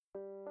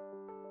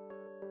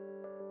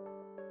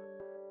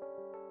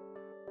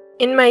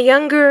In my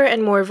younger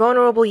and more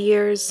vulnerable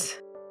years,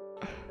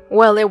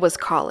 well, it was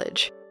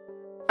college.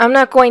 I'm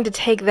not going to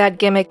take that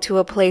gimmick to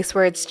a place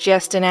where it's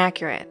just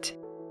inaccurate.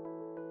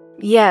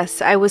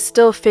 Yes, I was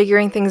still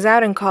figuring things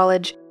out in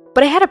college,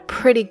 but I had a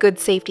pretty good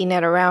safety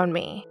net around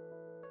me.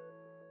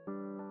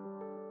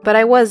 But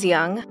I was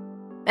young,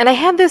 and I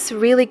had this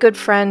really good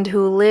friend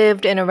who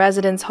lived in a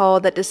residence hall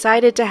that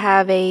decided to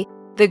have a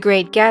The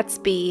Great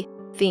Gatsby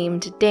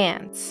themed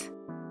dance.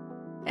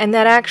 And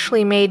that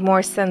actually made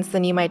more sense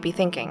than you might be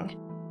thinking.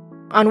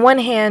 On one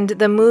hand,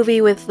 the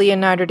movie with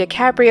Leonardo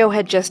DiCaprio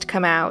had just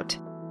come out,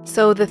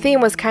 so the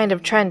theme was kind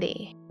of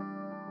trendy.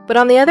 But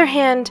on the other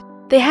hand,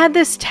 they had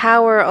this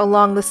tower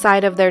along the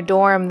side of their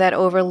dorm that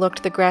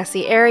overlooked the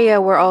grassy area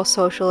where all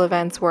social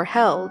events were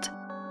held.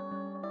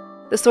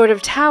 The sort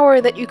of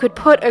tower that you could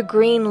put a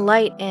green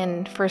light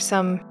in for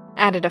some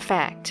added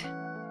effect.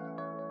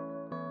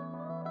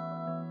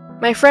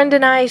 My friend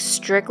and I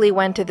strictly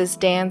went to this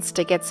dance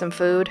to get some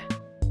food.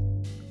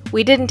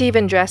 We didn't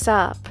even dress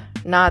up,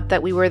 not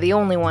that we were the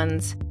only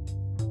ones.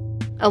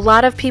 A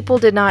lot of people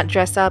did not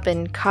dress up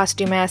in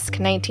costume-esque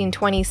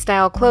 1920s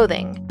style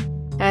clothing,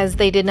 as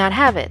they did not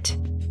have it,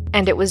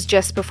 and it was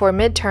just before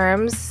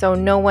midterms, so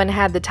no one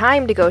had the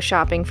time to go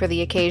shopping for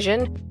the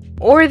occasion,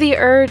 or the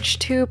urge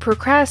to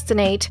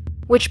procrastinate,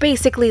 which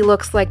basically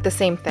looks like the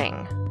same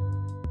thing.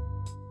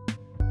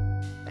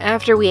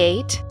 After we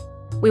ate,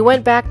 we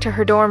went back to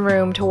her dorm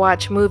room to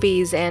watch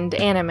movies and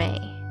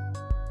anime.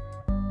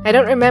 I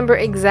don't remember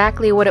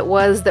exactly what it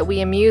was that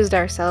we amused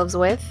ourselves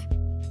with,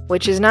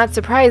 which is not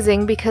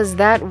surprising because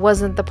that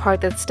wasn't the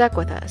part that stuck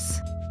with us.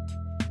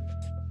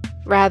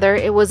 Rather,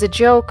 it was a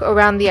joke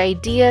around the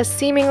idea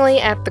seemingly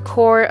at the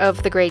core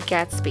of The Great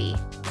Gatsby.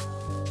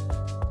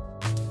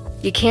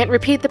 "You can't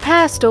repeat the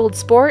past, old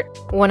sport,"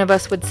 one of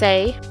us would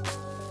say,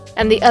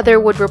 and the other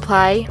would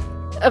reply,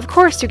 "Of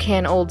course you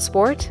can, old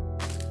sport."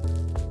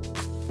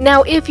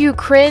 Now, if you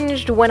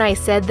cringed when I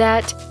said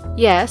that,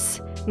 yes,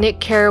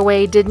 Nick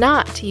Carraway did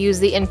not use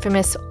the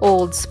infamous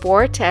old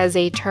sport as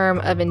a term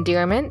of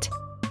endearment,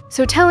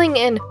 so telling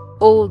an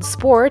old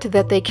sport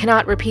that they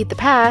cannot repeat the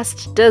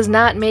past does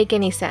not make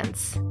any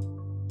sense.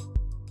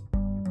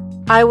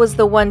 I was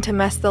the one to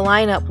mess the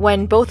lineup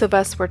when both of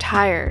us were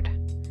tired.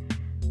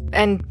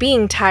 And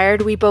being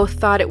tired, we both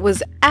thought it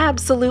was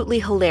absolutely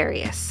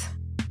hilarious.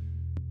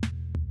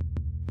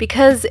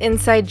 Because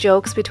inside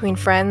jokes between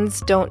friends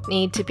don't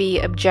need to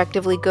be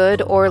objectively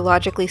good or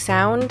logically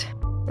sound,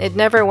 it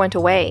never went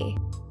away.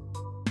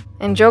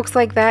 And jokes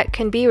like that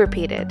can be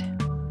repeated.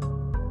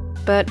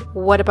 But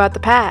what about the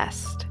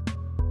past?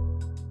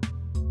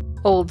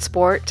 Old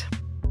sport.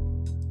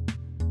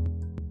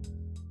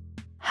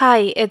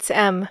 Hi, it's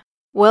Em.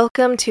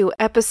 Welcome to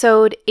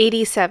episode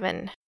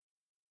 87,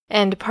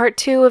 and part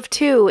 2 of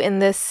 2 in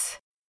this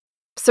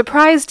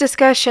surprise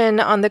discussion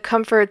on the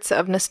comforts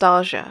of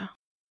nostalgia.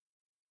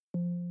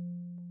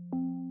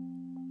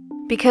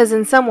 Because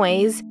in some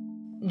ways,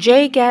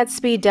 Jay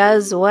Gatsby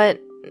does what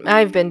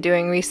I've been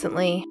doing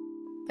recently,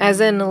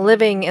 as in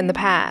living in the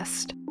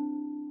past.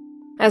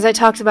 As I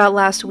talked about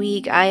last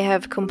week, I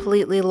have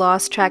completely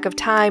lost track of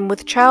time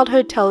with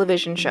childhood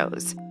television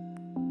shows.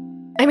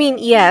 I mean,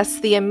 yes,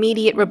 the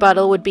immediate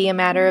rebuttal would be a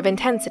matter of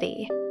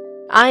intensity.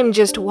 I'm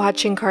just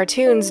watching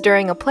cartoons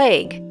during a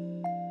plague.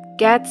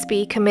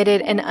 Gatsby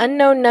committed an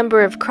unknown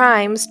number of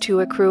crimes to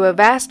accrue a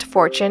vast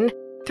fortune,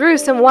 threw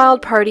some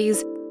wild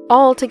parties,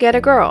 all to get a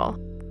girl.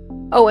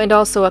 Oh, and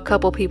also a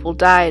couple people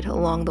died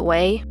along the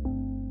way,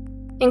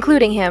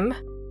 including him,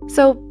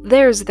 so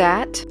there's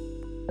that.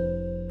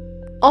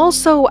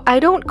 Also, I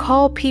don't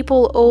call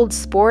people old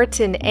sport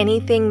in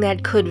anything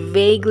that could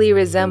vaguely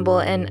resemble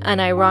an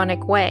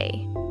unironic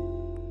way.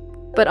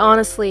 But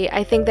honestly,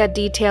 I think that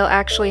detail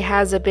actually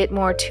has a bit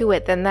more to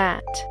it than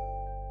that.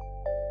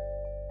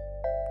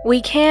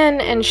 We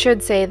can and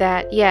should say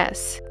that,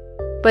 yes,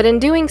 but in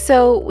doing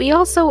so, we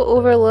also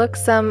overlook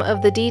some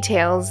of the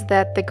details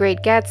that The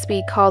Great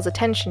Gatsby calls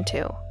attention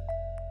to.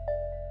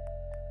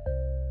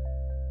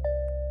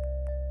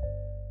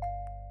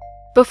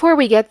 Before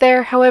we get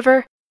there,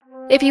 however,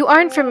 if you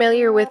aren't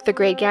familiar with The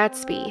Great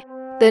Gatsby,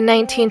 the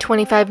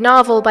 1925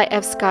 novel by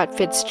F. Scott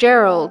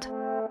Fitzgerald,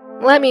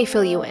 let me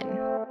fill you in.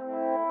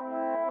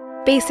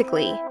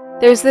 Basically,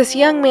 there's this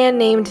young man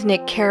named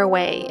Nick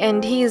Carraway,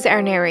 and he's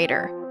our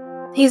narrator.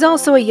 He's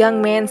also a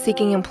young man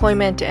seeking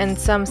employment and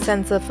some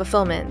sense of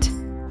fulfillment,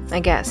 I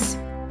guess.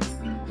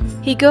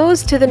 He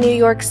goes to the New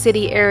York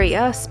City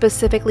area,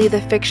 specifically the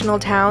fictional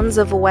towns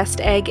of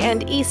West Egg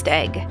and East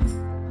Egg.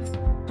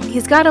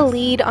 He's got a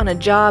lead on a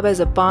job as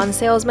a bond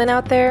salesman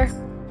out there,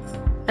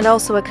 and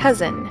also a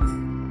cousin,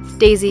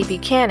 Daisy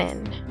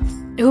Buchanan,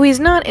 who he's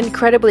not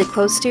incredibly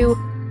close to,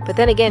 but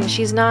then again,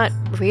 she's not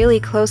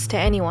really close to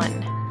anyone.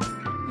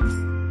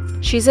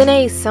 She's in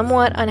a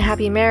somewhat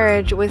unhappy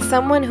marriage with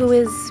someone who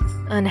is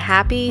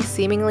unhappy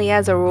seemingly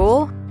as a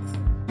rule.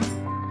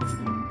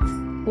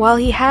 While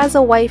he has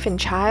a wife and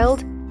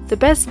child, the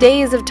best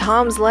days of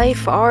Tom's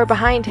life are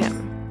behind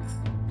him,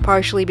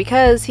 partially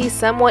because he's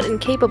somewhat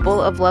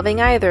incapable of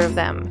loving either of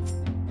them.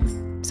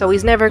 So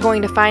he's never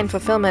going to find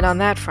fulfillment on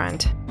that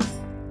front.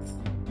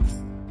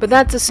 But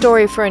that's a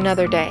story for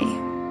another day,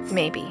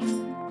 maybe.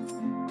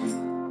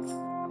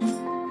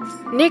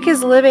 Nick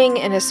is living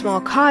in a small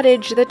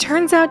cottage that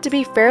turns out to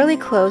be fairly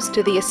close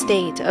to the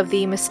estate of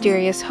the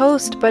mysterious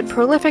host but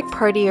prolific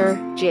partier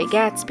Jay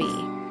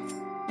Gatsby.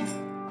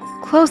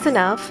 Close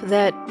enough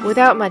that,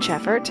 without much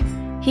effort,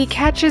 he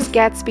catches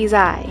Gatsby's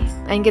eye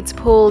and gets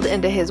pulled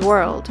into his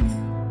world.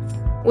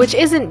 Which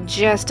isn't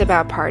just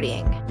about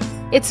partying.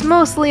 It's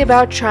mostly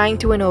about trying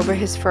to win over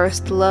his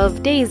first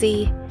love,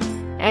 Daisy,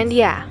 and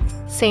yeah,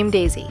 same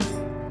Daisy.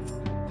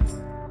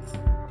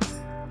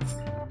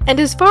 And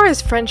as far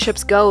as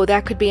friendships go,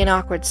 that could be an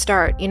awkward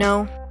start, you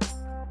know?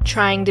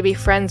 Trying to be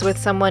friends with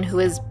someone who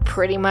is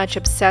pretty much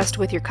obsessed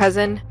with your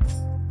cousin.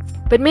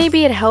 But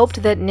maybe it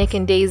helped that Nick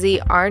and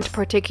Daisy aren't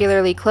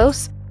particularly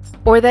close,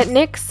 or that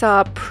Nick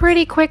saw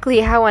pretty quickly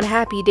how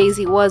unhappy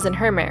Daisy was in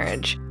her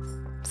marriage.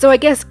 So I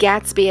guess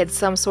Gatsby had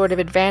some sort of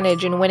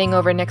advantage in winning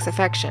over Nick's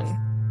affection.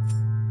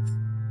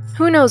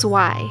 Who knows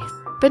why,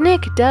 but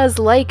Nick does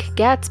like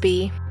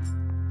Gatsby,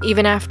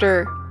 even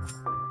after...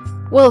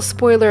 Well,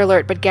 spoiler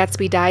alert, but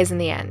Gatsby dies in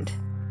the end.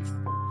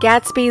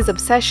 Gatsby's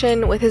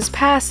obsession with his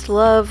past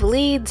love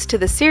leads to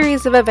the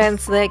series of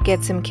events that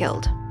gets him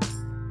killed.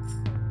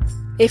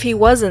 If he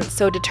wasn't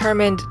so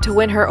determined to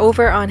win her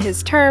over on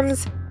his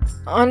terms,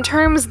 on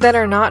terms that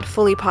are not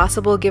fully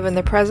possible given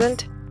the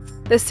present,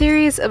 the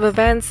series of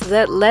events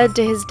that led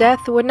to his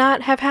death would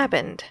not have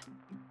happened.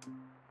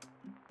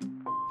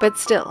 But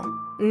still,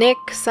 Nick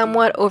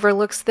somewhat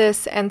overlooks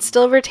this and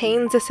still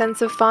retains a sense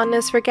of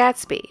fondness for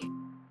Gatsby.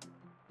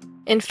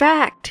 In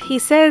fact, he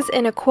says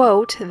in a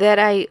quote that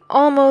I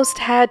almost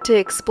had to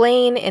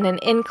explain in an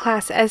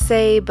in-class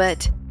essay,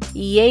 but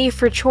yay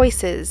for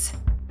choices.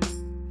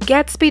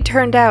 Gatsby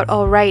turned out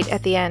alright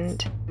at the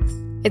end.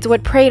 It's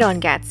what preyed on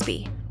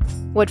Gatsby.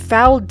 What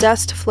foul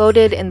dust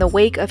floated in the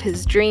wake of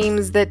his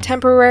dreams that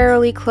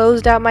temporarily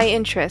closed out my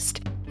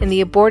interest in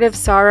the abortive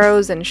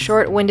sorrows and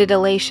short-winded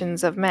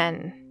elations of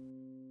men.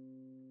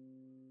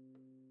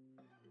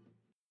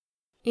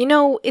 You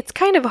know, it's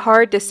kind of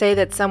hard to say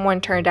that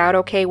someone turned out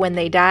okay when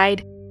they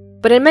died,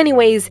 but in many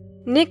ways,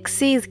 Nick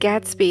sees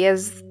Gatsby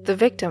as the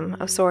victim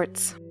of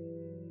sorts.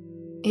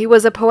 He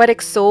was a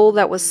poetic soul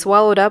that was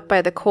swallowed up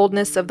by the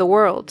coldness of the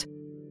world,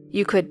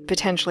 you could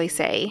potentially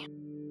say.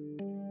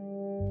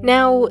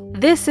 Now,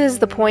 this is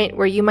the point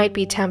where you might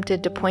be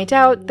tempted to point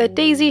out that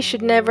Daisy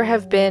should never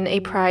have been a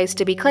prize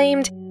to be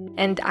claimed,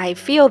 and I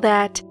feel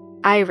that,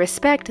 I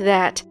respect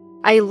that,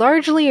 I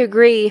largely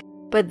agree,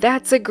 but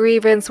that's a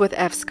grievance with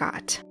F.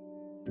 Scott.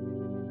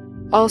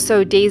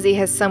 Also, Daisy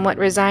has somewhat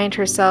resigned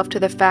herself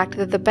to the fact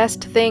that the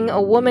best thing a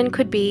woman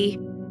could be,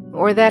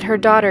 or that her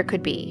daughter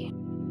could be,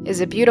 is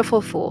a beautiful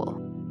fool.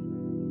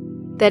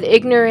 That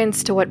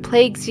ignorance to what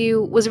plagues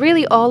you was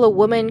really all a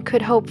woman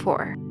could hope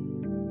for.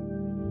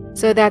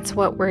 So that's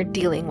what we're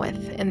dealing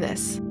with in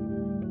this.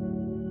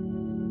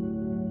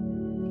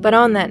 But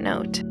on that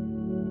note,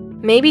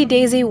 maybe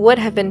Daisy would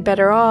have been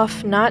better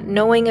off not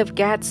knowing of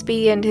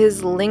Gatsby and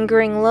his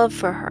lingering love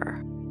for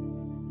her.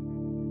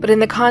 But in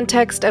the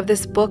context of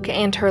this book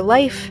and her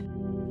life,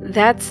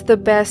 that's the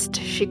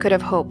best she could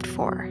have hoped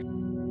for.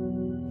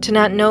 To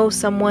not know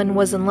someone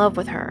was in love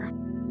with her,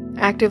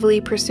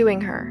 actively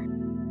pursuing her,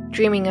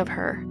 dreaming of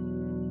her,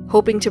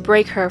 hoping to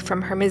break her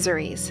from her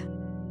miseries.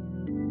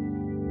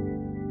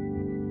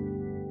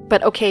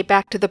 But okay,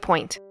 back to the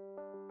point.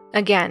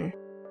 Again.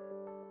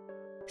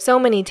 So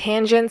many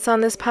tangents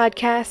on this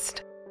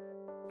podcast.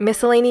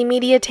 Miscellany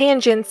media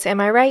tangents, am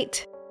I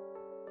right?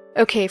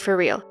 Okay, for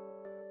real.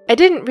 I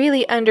didn't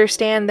really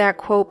understand that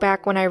quote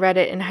back when I read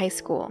it in high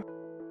school.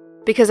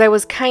 Because I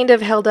was kind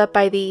of held up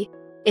by the,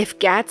 if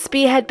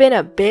Gatsby had been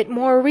a bit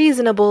more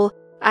reasonable,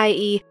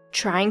 i.e.,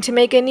 trying to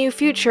make a new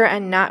future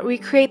and not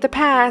recreate the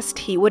past,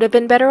 he would have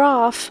been better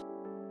off.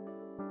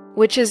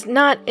 Which is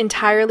not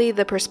entirely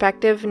the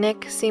perspective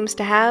Nick seems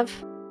to have.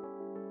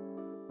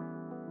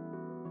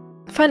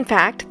 Fun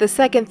fact, the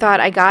second thought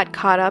I got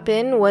caught up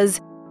in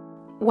was,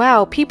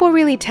 wow, people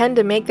really tend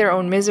to make their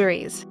own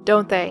miseries,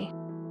 don't they?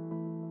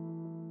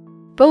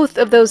 Both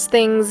of those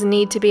things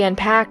need to be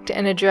unpacked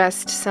and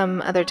addressed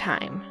some other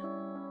time.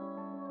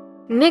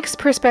 Nick's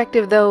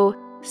perspective, though,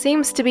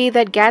 seems to be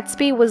that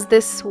Gatsby was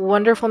this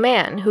wonderful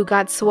man who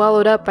got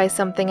swallowed up by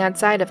something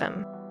outside of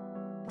him.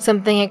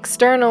 Something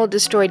external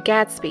destroyed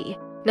Gatsby,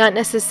 not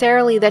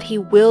necessarily that he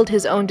willed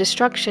his own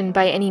destruction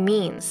by any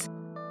means,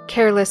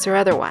 careless or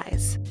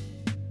otherwise.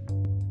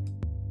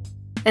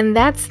 And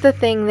that's the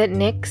thing that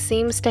Nick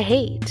seems to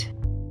hate.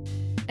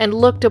 And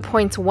look to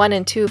points 1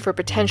 and 2 for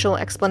potential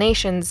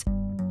explanations,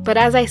 but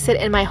as I sit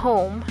in my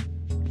home,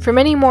 for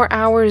many more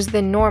hours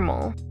than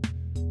normal,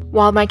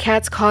 while my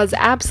cats cause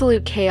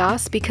absolute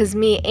chaos because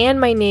me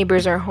and my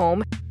neighbors are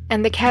home,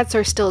 and the cats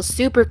are still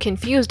super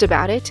confused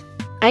about it,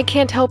 I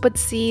can't help but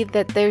see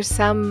that there's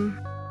some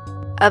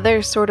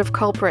other sort of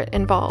culprit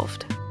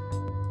involved.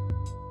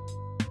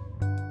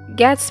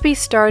 Gatsby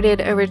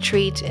started a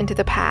retreat into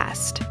the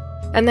past,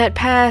 and that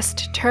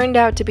past turned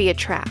out to be a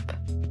trap.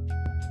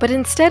 But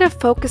instead of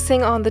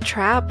focusing on the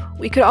trap,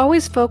 we could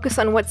always focus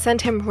on what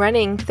sent him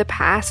running to the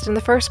past in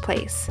the first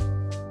place.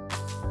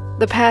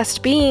 The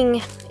past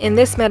being, in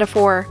this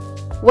metaphor,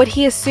 what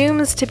he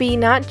assumes to be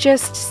not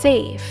just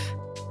safe,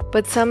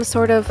 but some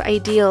sort of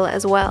ideal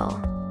as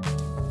well.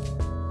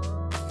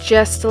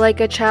 Just like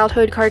a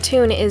childhood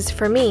cartoon is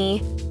for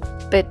me,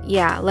 but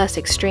yeah, less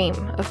extreme,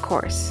 of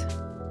course.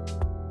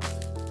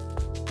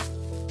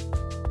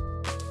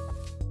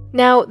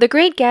 Now, The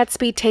Great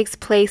Gatsby takes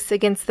place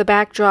against the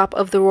backdrop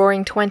of the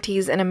Roaring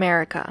Twenties in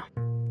America.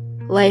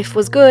 Life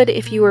was good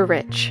if you were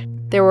rich.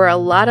 There were a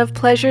lot of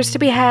pleasures to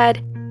be had,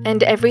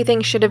 and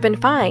everything should have been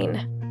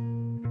fine.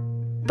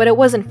 But it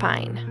wasn't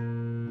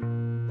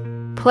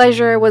fine.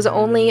 Pleasure was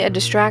only a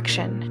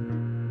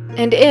distraction.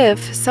 And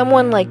if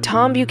someone like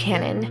Tom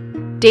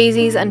Buchanan,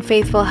 Daisy's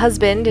unfaithful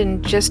husband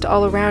and just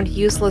all-around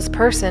useless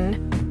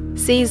person,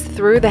 sees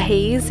through the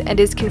haze and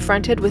is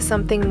confronted with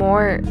something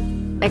more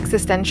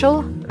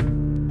existential,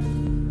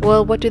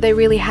 well, what do they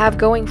really have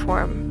going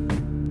for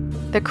them?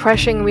 The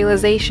crushing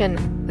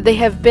realization that they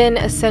have been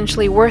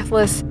essentially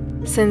worthless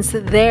since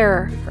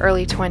their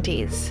early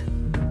 20s.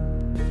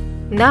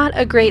 Not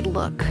a great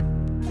look.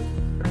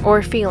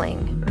 Or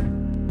feeling.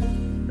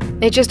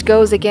 It just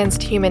goes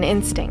against human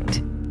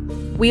instinct.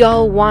 We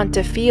all want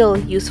to feel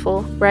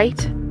useful, right?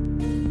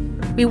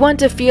 We want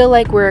to feel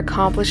like we're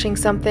accomplishing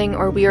something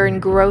or we are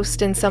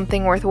engrossed in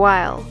something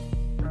worthwhile.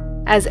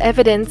 As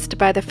evidenced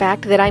by the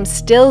fact that I'm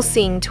still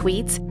seeing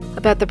tweets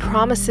about the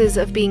promises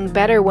of being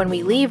better when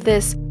we leave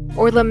this,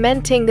 or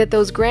lamenting that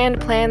those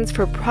grand plans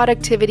for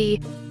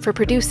productivity, for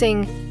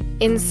producing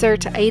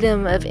insert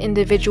item of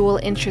individual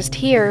interest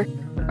here,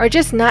 are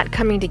just not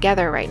coming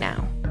together right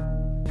now.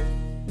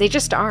 They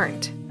just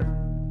aren't.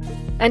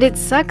 And it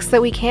sucks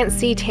that we can't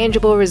see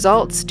tangible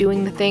results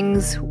doing the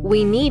things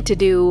we need to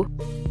do,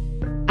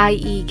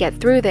 i.e. get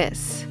through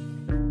this.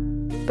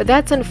 But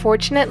that's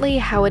unfortunately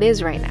how it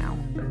is right now.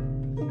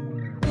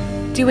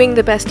 Doing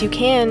the best you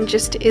can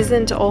just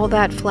isn't all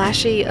that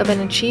flashy of an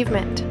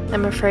achievement,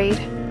 I'm afraid.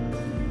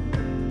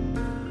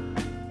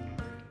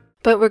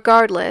 But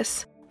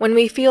regardless, when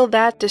we feel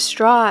that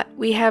distraught,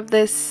 we have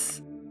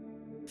this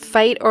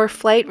fight or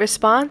flight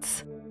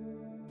response.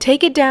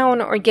 Take it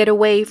down or get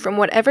away from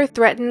whatever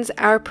threatens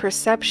our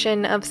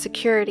perception of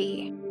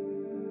security.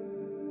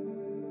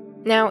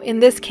 Now, in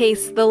this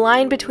case, the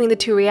line between the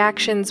two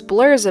reactions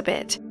blurs a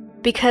bit,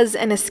 because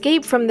an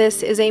escape from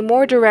this is a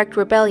more direct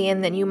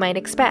rebellion than you might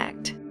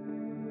expect.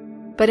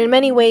 But in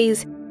many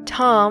ways,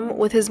 Tom,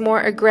 with his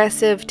more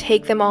aggressive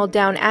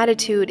take-them-all-down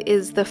attitude,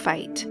 is the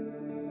fight.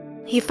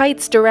 He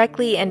fights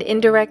directly and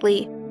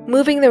indirectly,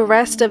 moving the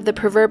rest of the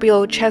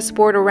proverbial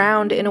chessboard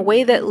around in a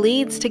way that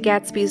leads to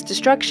Gatsby's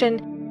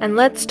destruction and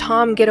lets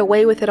Tom get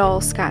away with it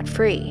all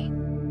scot-free.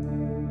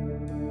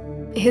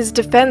 His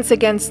defense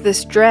against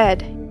this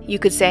dread, you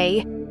could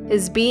say,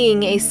 is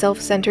being a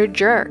self-centered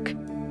jerk,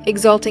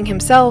 exalting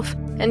himself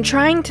and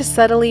trying to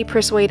subtly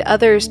persuade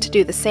others to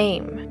do the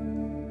same.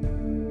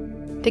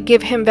 To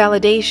give him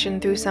validation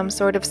through some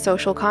sort of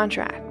social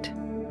contract.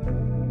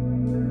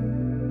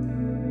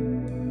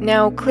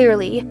 Now,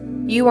 clearly,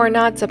 you are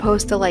not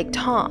supposed to like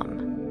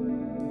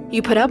Tom.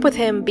 You put up with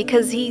him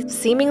because he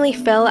seemingly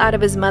fell out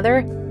of his mother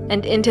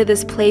and into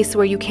this place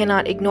where you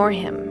cannot ignore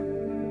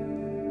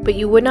him. But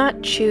you would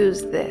not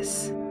choose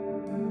this.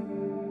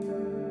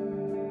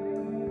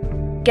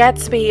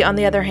 Gatsby, on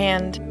the other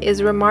hand,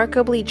 is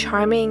remarkably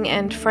charming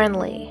and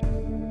friendly.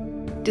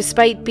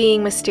 Despite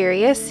being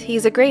mysterious,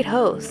 he's a great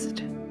host.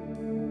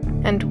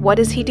 And what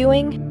is he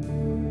doing?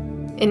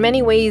 In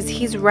many ways,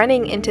 he's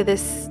running into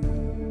this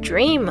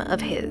dream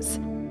of his,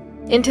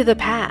 into the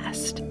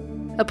past,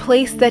 a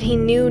place that he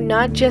knew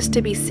not just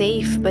to be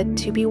safe, but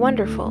to be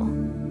wonderful.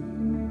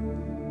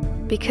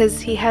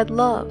 Because he had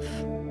love.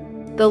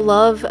 The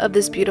love of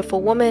this beautiful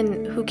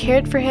woman who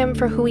cared for him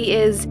for who he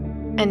is,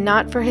 and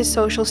not for his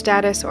social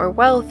status or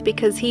wealth,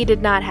 because he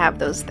did not have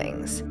those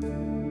things.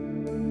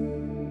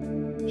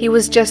 He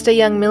was just a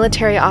young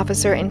military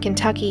officer in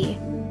Kentucky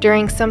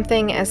during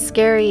something as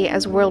scary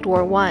as World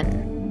War I.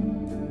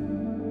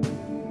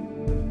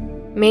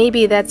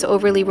 Maybe that's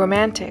overly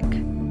romantic,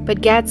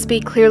 but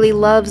Gatsby clearly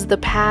loves the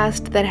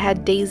past that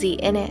had Daisy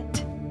in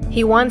it.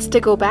 He wants to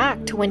go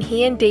back to when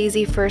he and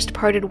Daisy first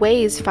parted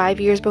ways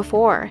 5 years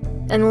before,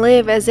 and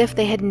live as if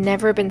they had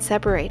never been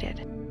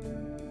separated.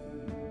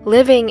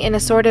 Living in a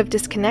sort of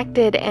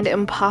disconnected and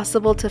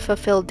impossible to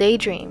fulfill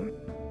daydream.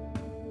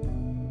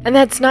 And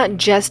that's not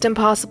just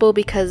impossible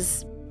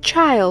because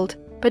child,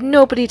 but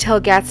nobody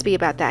tell Gatsby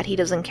about that, he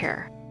doesn't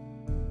care.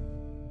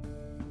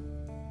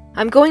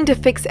 "I'm going to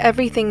fix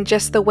everything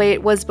just the way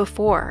it was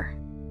before,"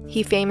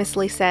 he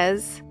famously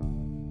says.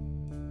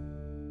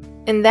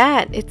 In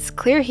that, it's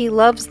clear he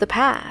loves the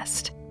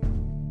past.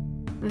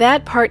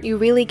 That part you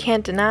really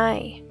can't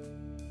deny.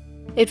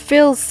 It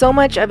fills so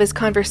much of his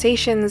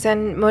conversations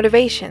and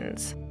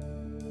motivations.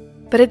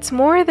 But it's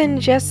more than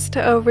just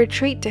a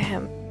retreat to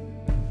him.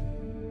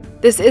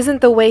 This isn't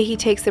the way he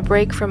takes a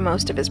break from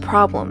most of his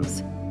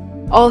problems.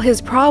 All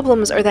his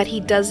problems are that he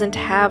doesn't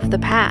have the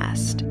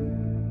past.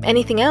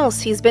 Anything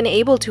else he's been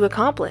able to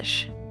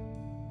accomplish.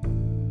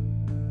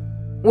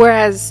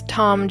 Whereas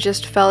Tom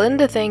just fell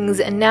into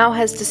things and now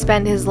has to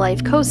spend his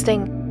life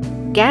coasting,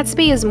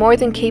 Gatsby is more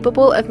than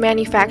capable of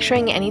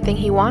manufacturing anything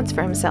he wants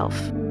for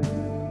himself.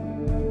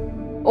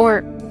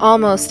 Or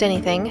almost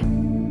anything.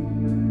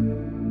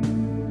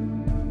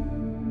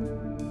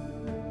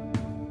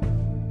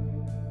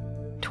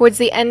 Towards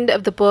the end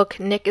of the book,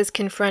 Nick is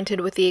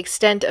confronted with the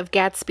extent of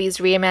Gatsby's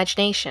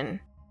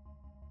reimagination.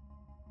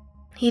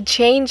 He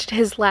changed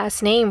his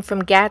last name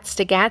from Gats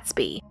to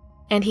Gatsby,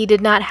 and he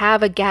did not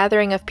have a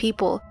gathering of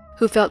people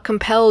who felt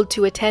compelled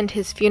to attend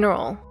his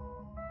funeral.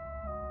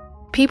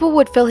 People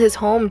would fill his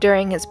home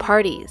during his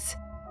parties,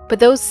 but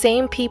those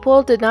same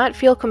people did not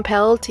feel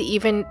compelled to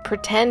even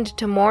pretend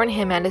to mourn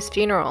him at his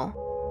funeral.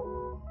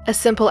 A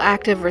simple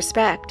act of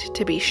respect,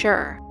 to be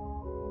sure.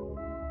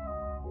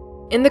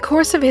 In the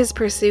course of his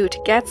pursuit,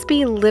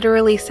 Gatsby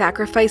literally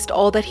sacrificed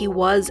all that he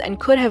was and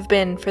could have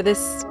been for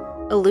this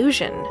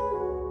illusion.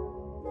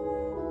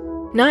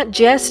 Not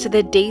just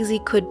that Daisy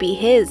could be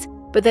his,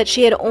 but that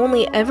she had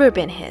only ever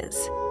been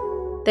his.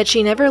 That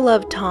she never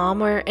loved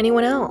Tom or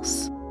anyone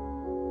else.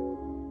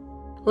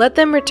 Let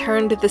them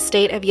return to the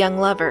state of young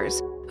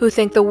lovers who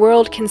think the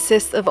world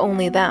consists of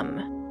only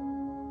them.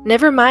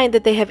 Never mind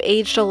that they have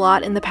aged a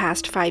lot in the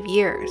past 5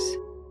 years,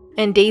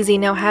 and Daisy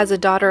now has a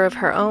daughter of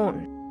her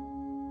own.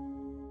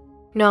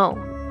 No,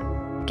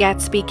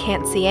 Gatsby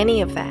can't see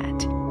any of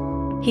that.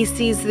 He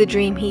sees the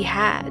dream he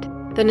had,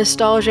 the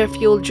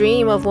nostalgia-fueled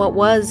dream of what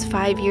was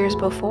 5 years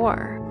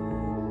before.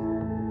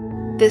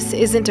 This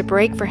isn't a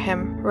break for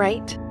him,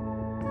 right?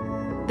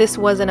 This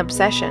was an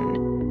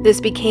obsession.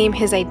 This became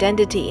his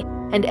identity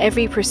and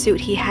every pursuit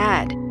he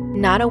had,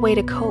 not a way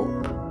to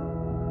cope.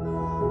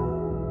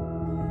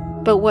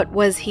 But what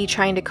was he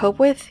trying to cope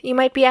with, you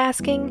might be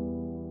asking?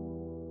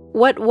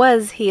 What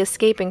was he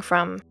escaping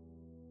from?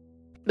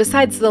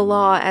 Besides the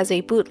law as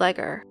a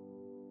bootlegger?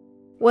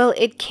 Well,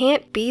 it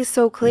can't be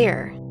so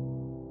clear.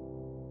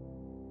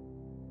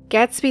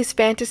 Gatsby's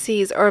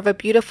fantasies are of a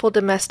beautiful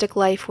domestic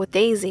life with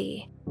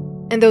Daisy,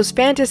 and those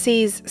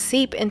fantasies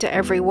seep into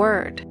every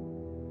word.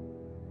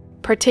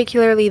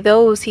 Particularly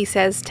those he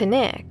says to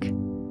Nick.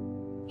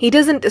 He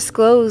doesn't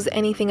disclose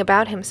anything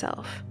about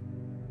himself.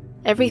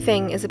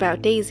 Everything is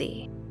about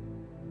Daisy.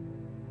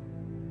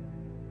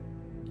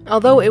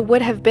 Although it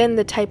would have been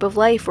the type of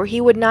life where he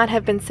would not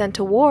have been sent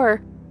to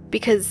war,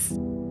 because,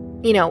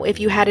 if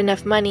you had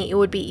enough money, it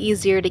would be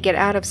easier to get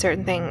out of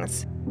certain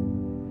things.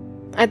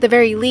 At the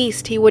very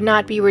least, he would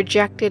not be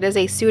rejected as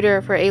a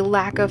suitor for a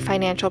lack of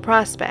financial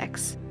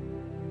prospects.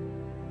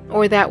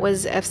 Or that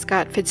was F.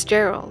 Scott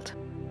Fitzgerald.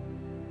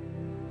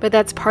 But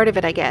that's part of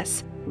it, I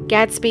guess.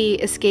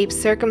 Gatsby escaped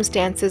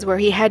circumstances where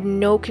he had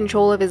no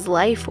control of his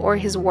life or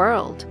his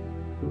world.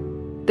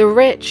 The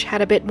rich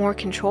had a bit more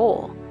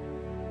control.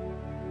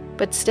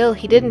 But still,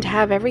 he didn't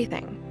have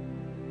everything.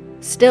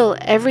 Still,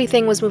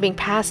 everything was moving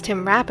past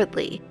him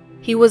rapidly.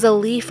 He was a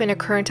leaf in a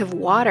current of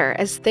water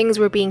as things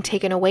were being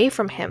taken away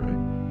from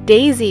him.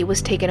 Daisy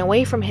was taken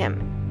away from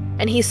him,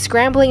 and he's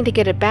scrambling to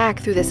get it back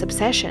through this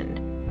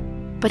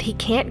obsession. But he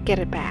can't get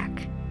it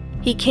back.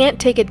 He can't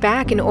take it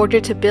back in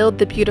order to build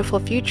the beautiful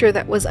future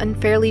that was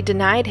unfairly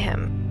denied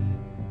him.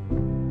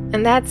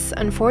 And that's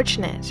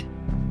unfortunate.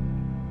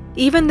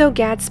 Even though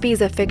Gatsby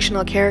is a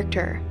fictional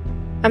character,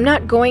 I'm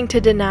not going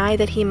to deny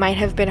that he might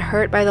have been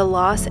hurt by the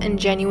loss and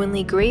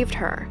genuinely grieved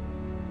her.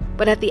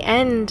 But at the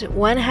end,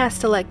 one has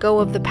to let go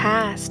of the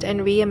past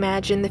and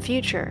reimagine the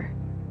future.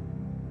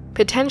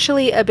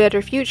 Potentially a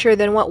better future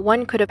than what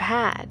one could have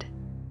had.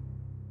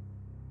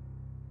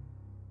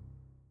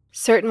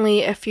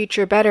 Certainly a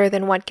future better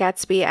than what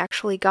Gatsby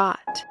actually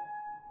got.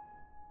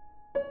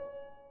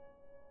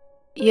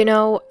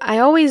 I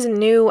always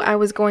knew I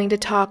was going to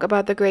talk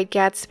about The Great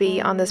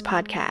Gatsby on this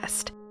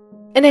podcast.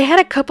 And I had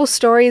a couple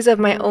stories of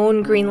my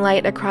own green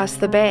light across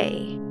the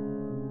bay.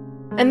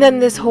 And then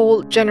this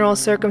whole general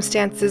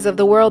circumstances of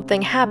the world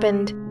thing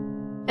happened,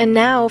 and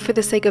now, for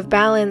the sake of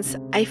balance,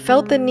 I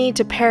felt the need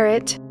to pair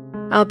it,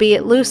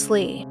 albeit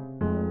loosely,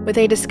 with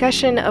a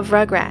discussion of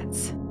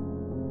Rugrats.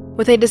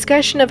 With a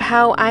discussion of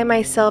how I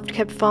myself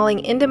kept falling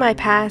into my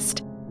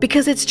past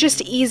because it's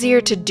just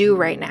easier to do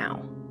right now.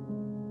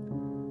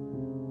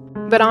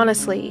 But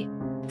honestly,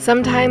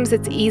 sometimes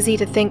it's easy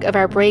to think of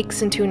our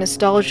breaks into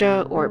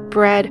nostalgia or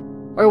bread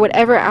or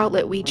whatever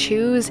outlet we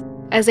choose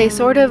as a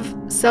sort of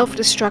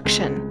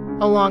self-destruction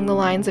along the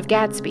lines of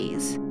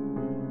Gatsby's.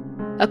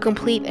 A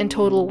complete and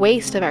total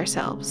waste of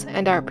ourselves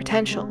and our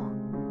potential.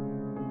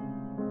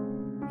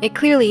 It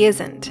clearly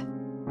isn't.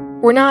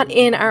 We're not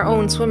in our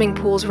own swimming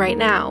pools right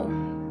now,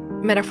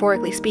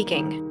 metaphorically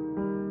speaking.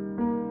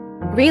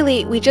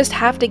 Really, we just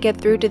have to get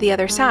through to the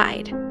other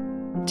side.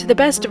 To the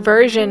best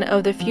version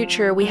of the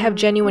future we have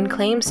genuine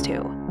claims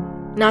to,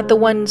 not the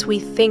ones we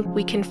think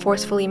we can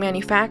forcefully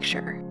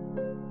manufacture.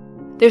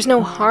 There's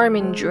no harm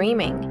in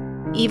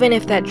dreaming, even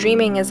if that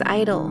dreaming is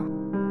idle.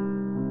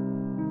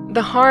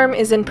 The harm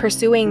is in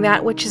pursuing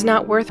that which is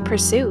not worth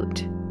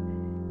pursuit,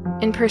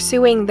 in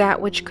pursuing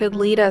that which could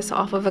lead us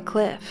off of a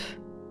cliff.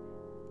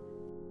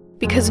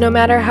 Because no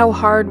matter how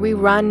hard we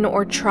run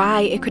or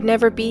try, it could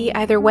never be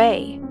either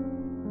way.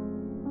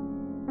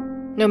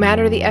 No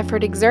matter the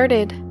effort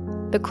exerted,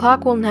 the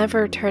clock will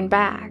never turn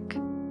back.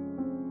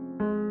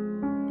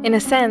 In a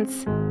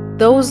sense,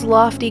 those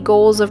lofty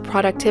goals of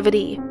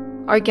productivity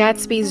are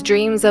Gatsby's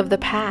dreams of the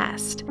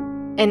past,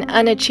 an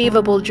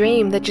unachievable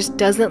dream that just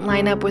doesn't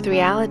line up with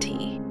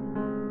reality.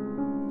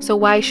 So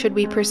why should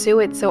we pursue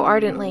it so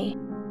ardently?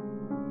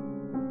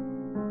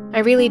 I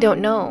really don't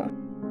know,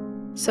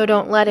 so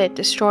don't let it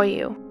destroy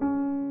you.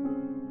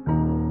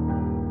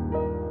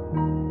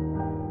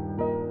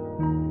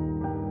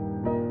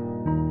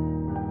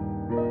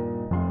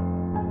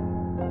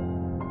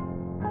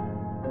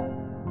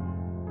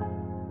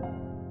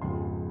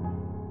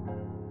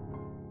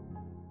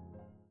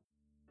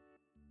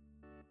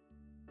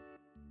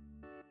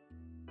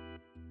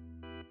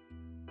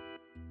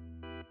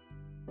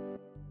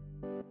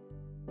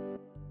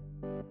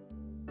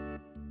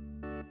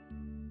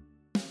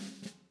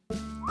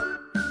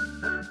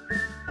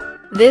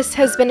 This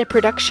has been a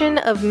production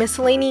of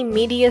Miscellany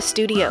Media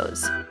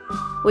Studios,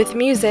 with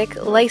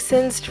music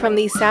licensed from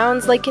the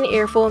Sounds Like an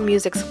Earful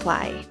music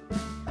supply.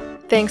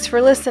 Thanks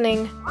for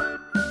listening.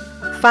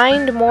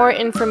 Find more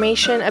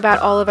information about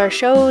all of our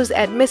shows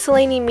at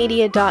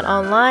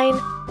miscellanymedia.online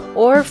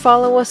or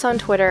follow us on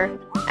Twitter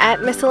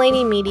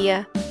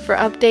 @miscellanymedia for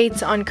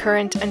updates on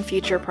current and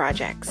future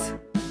projects.